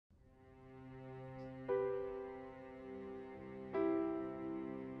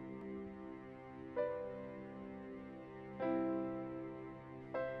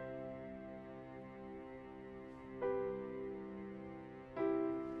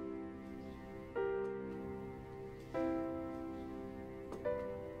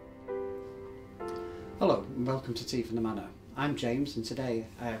and welcome to Tea from the Manor. I'm James, and today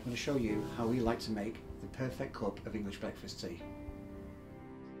I'm going to show you how we like to make the perfect cup of English breakfast tea.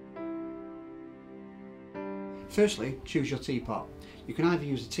 Firstly, choose your teapot. You can either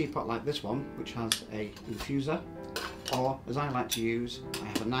use a teapot like this one, which has a infuser, or as I like to use, I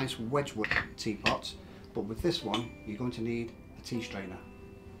have a nice Wedgwood teapot, but with this one you're going to need a tea strainer.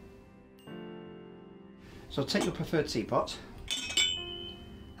 So take your preferred teapot,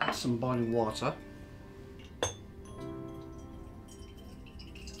 add some boiling water,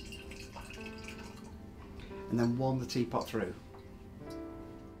 and then warm the teapot through,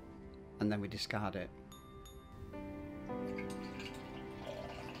 and then we discard it.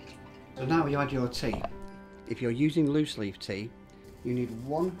 So now you add your tea. If you're using loose leaf tea, you need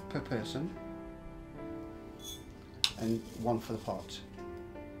one per person and one for the pot.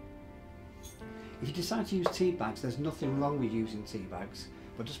 If you decide to use tea bags, there's nothing wrong with using tea bags,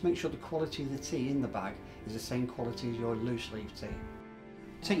 but just make sure the quality of the tea in the bag is the same quality as your loose leaf tea.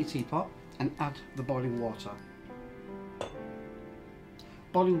 Take your teapot and add the boiling water.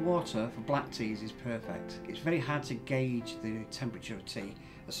 Boiling water for black teas is perfect. It's very hard to gauge the temperature of tea,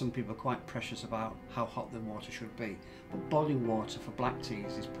 as some people are quite precious about how hot the water should be, but boiling water for black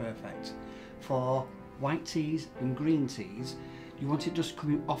teas is perfect. For white teas and green teas, you want it just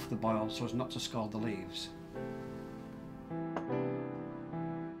coming off the boil so as not to scald the leaves.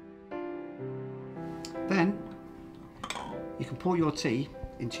 Then you can pour your tea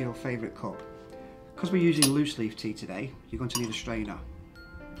into your favourite cup. Because we're using loose leaf tea today, you're going to need a strainer,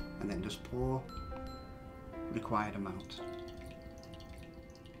 and then just pour the required amount.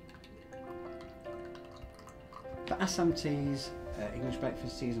 For Assam teas, English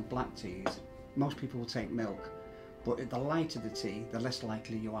breakfast teas and black teas, most people will take milk, but the lighter the tea, the less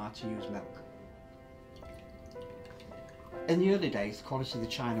likely you are to use milk. In the early days, the quality of the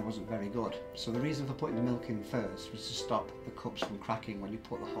china wasn't very good, so the reason for putting the milk in first was to stop the cups from cracking when you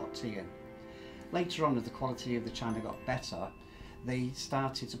put the hot tea in. Later on, as the quality of the china got better, they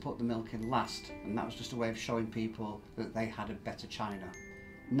started to put the milk in last, and that was just a way of showing people that they had a better china.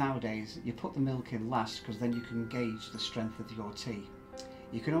 Nowadays, you put the milk in last because then you can gauge the strength of your tea.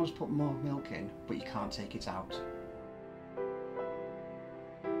 You can always put more milk in, but you can't take it out.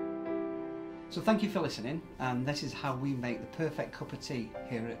 So thank you for listening, and this is how we make the perfect cup of tea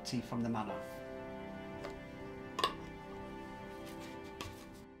here at Tea from the Manor.